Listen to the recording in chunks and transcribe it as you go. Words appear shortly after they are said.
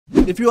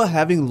if you are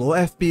having low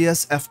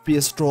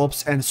FPS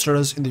drops and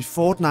stutters in the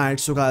Fortnite,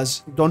 so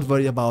guys, don't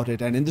worry about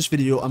it. And in this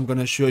video, I'm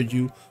gonna show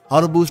you how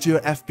to boost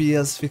your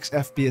FPS, fix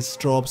FPS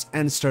drops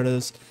and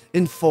stutters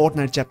in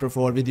Fortnite Chapter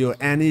 4 with your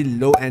any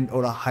low-end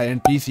or a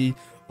high-end PC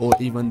or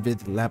even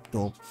with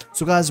laptop.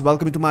 So guys,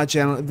 welcome to my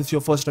channel. If this is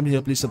your first time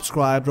here, please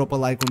subscribe, drop a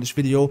like on this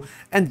video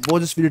and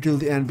watch this video till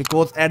the end,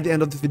 because at the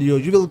end of the video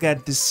you will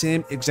get the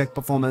same exact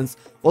performance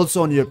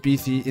also on your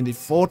PC in the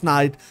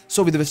Fortnite.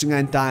 So without wasting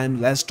any time,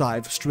 let's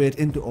dive straight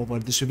into over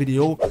this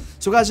video.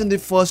 So guys, in the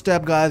first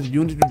step guys,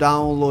 you need to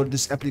download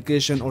this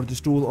application or this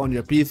tool on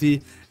your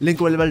PC.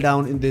 Link available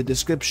down in the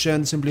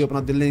description. Simply open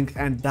up the link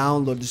and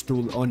download this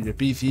tool on your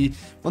PC.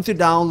 Once you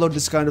download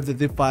this kind of the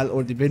zip file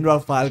or the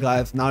WinRAR file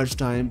guys, now it's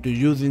time to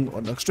using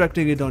or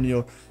extracting it on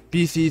your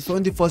PC. So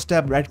in the first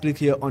step, right click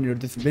here on your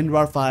this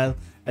WinRAR file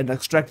and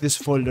extract this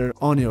folder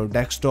on your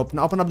desktop.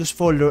 Now open up this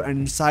folder and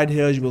inside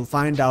here you will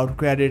find out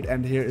credit,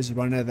 and here is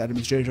run as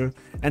administrator,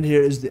 and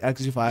here is the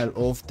exe file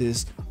of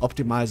this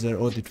optimizer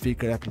or the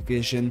tweaker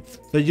application.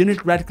 So you need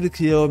to right click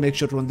here, make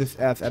sure to run this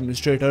as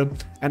administrator,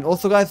 and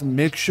also guys,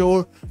 make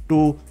sure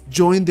to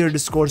join their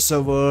Discord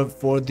server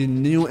for the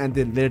new and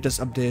the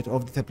latest update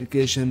of this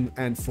application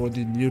and for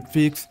the new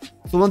tweaks.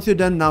 So once you're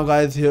done, now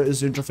guys, here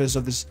is the interface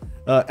of this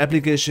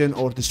application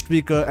or this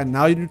tweaker, and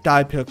now you need to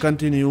type here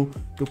continue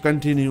to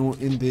continue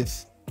in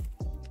this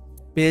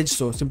page.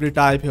 So simply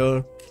type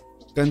here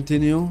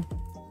continue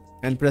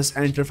and press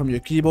enter from your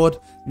keyboard.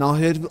 Now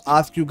here it will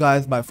ask you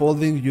guys by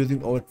following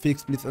using our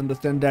fix. Please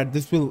understand that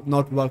this will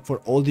not work for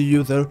all the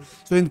user,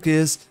 so in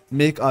case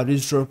make a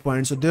register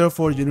point. So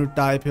therefore you need to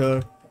type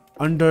here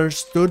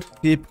understood,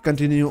 keep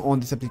continue on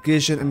this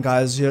application, and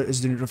guys, here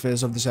is the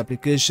interface of this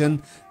application.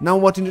 Now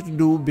what you need to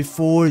do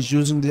before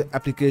using the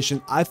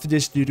application, I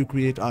suggest you to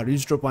create a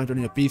register point on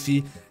your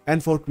PC.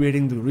 And for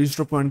creating the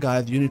register point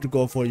guys, you need to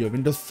go for your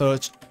Windows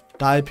search,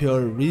 type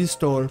here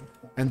restore,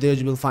 and there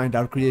you will find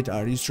out create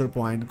a register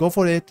point. Go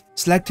for it,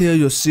 select here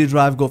your C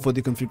drive, go for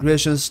the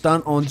configurations,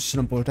 turn on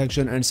system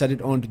protection and set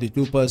it on to the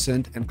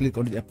 2% and click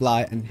on the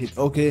apply and hit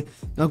OK.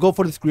 Now go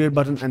for this create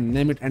button and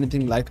name it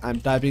anything, like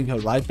I'm typing here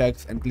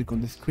Ripex, and click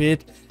on this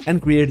create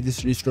and create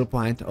this register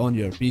point on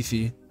your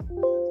PC.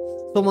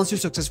 So once you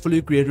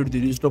successfully created the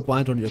register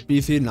point on your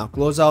PC, now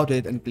close out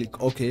it and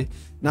click OK.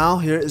 Now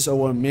here is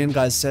our main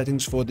guys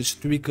settings for this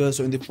tweaker.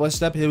 So in the first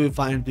step here we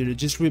find the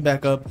registry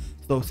backup.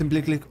 So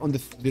simply click on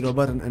the 0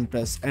 button and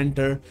press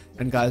enter,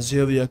 and guys,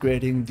 here we are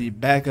creating the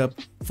backup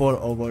for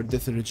our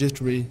this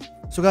registry.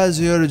 So guys,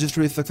 here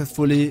registry is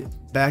successfully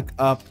back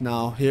up.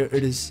 Now here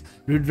it is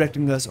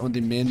redirecting us on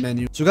the main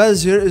menu. So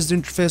guys, here is the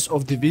interface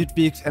of the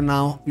tweaks, and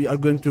now we are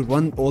going to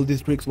run all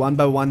these tweaks one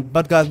by one,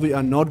 but guys, we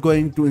are not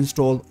going to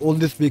install all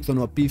these tweaks on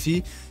our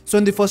PC. So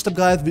in the first step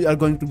guys, we are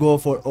going to go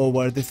for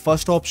over this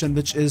first option,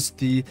 which is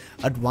the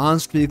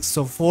advanced tweaks.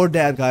 So for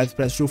that guys,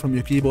 press 2 from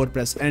your keyboard,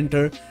 press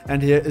enter,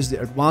 and here is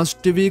the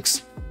advanced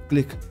tweaks.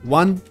 Click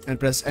 1 and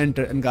press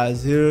enter, and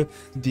guys, here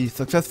the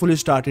successfully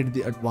started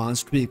the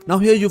advanced tweak. Now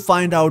here you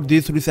find out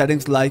these 3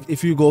 settings, like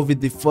if you go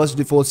with the first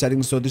default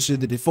settings, so this is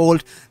the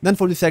default, then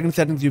for the second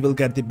settings you will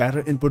get the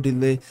better input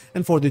delay,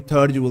 and for the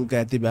third you will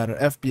get the better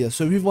FPS.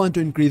 So if you want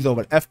to increase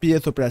over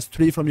FPS, so press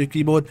 3 from your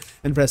keyboard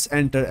and press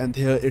enter, and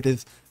here it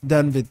is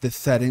done with the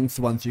settings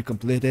once you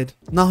complete it.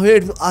 Now here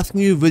it will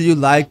asking you, will you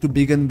like to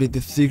begin with the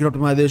secret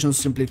optimization?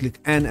 Simply click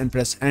N and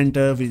press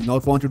enter. We do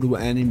not want to do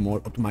any more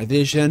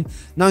optimization.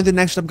 Now in the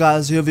next step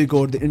guys, here we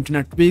got the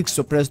internet tweaks,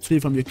 so press 3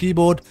 from your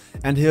keyboard,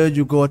 and here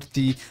you got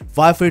the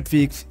Wi-Fi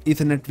tweaks,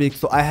 Ethernet tweaks.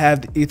 So I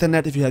have the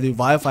Ethernet, if you have the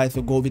Wi-Fi,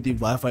 so go with the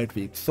Wi-Fi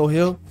tweaks. So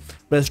here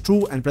press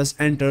 2 and press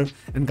enter,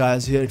 and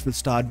guys, here it will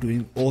start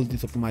doing all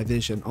this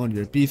optimization on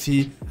your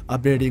PC,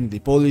 updating the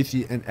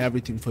policy and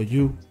everything for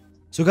you.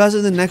 So guys,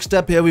 in the next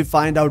step here we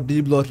find out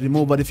debloat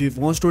remover. If you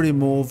want to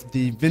remove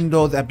the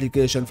Windows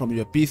application from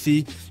your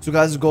PC, so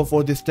guys, go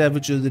for this step,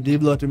 which is the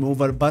debloat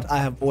remover, but I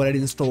have already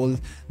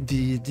installed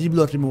the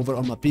debloat remover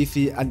on my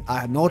PC and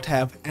I not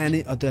have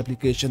any other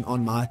application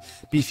on my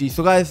PC.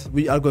 So guys,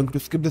 we are going to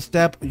skip this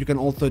step. You can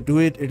also do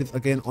it, it is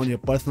again on your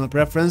personal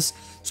preference.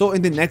 So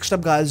in the next step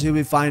guys, here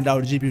we find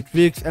out GPU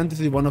tweaks, and this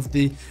is one of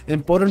the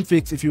important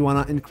tweaks if you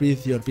want to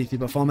increase your PC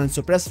performance.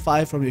 So press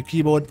 5 from your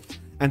keyboard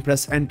and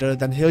press enter.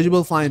 Then here you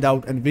will find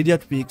out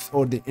NVIDIA tweaks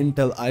or the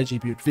Intel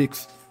iGPU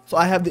tweaks. So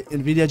I have the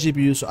NVIDIA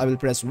GPU, so I will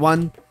press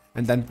 1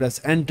 and then press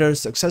enter.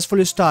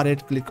 Successfully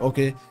started, click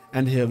OK,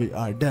 and here we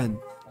are done.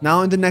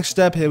 Now in the next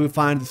step here we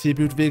find the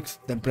CPU tweaks,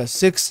 then press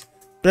 6,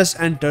 press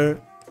enter.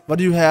 What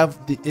do you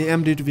have? The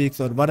AMD tweaks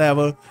or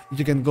whatever,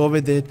 you can go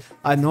with it.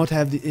 I not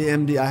have the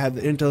AMD, I have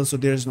the Intel, so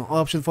there is no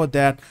option for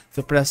that.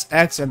 So press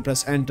X and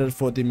press enter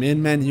for the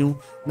main menu.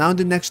 Now in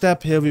the next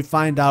step here we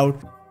find out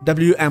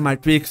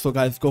WMI tweaks. So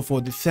guys, go for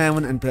the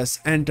 7 and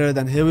press enter.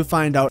 Then here we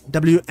find out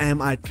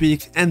WMI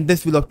tweaks, and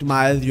this will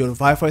optimize your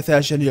Wi-Fi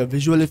session, your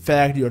visual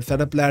effect, your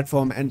setup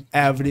platform, and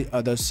every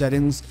other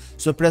settings.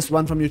 So press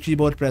 1 from your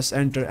keyboard, press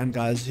enter, and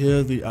guys,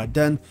 here we are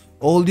done.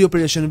 All the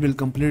operation will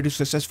complete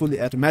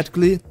successfully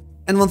automatically.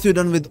 And once you're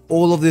done with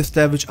all of this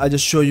stuff which I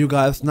just show you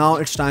guys, now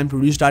it's time to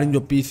restarting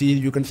your PC.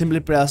 You can simply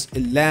press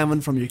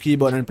 11 from your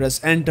keyboard and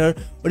press enter,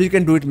 or you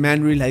can do it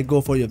manually, like go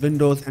for your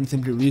Windows and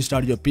simply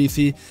restart your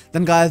PC.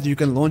 Then guys, you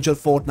can launch your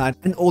Fortnite,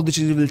 and all the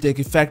changes will take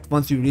effect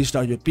once you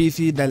restart your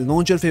PC. Then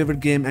launch your favorite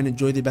game and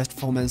enjoy the best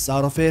performance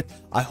out of it.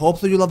 I hope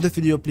so you love this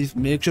video. Please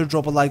make sure to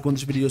drop a like on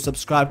this video,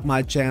 subscribe to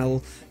my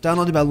channel, turn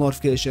on the bell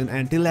notification,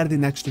 and till at the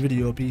next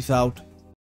video, peace out.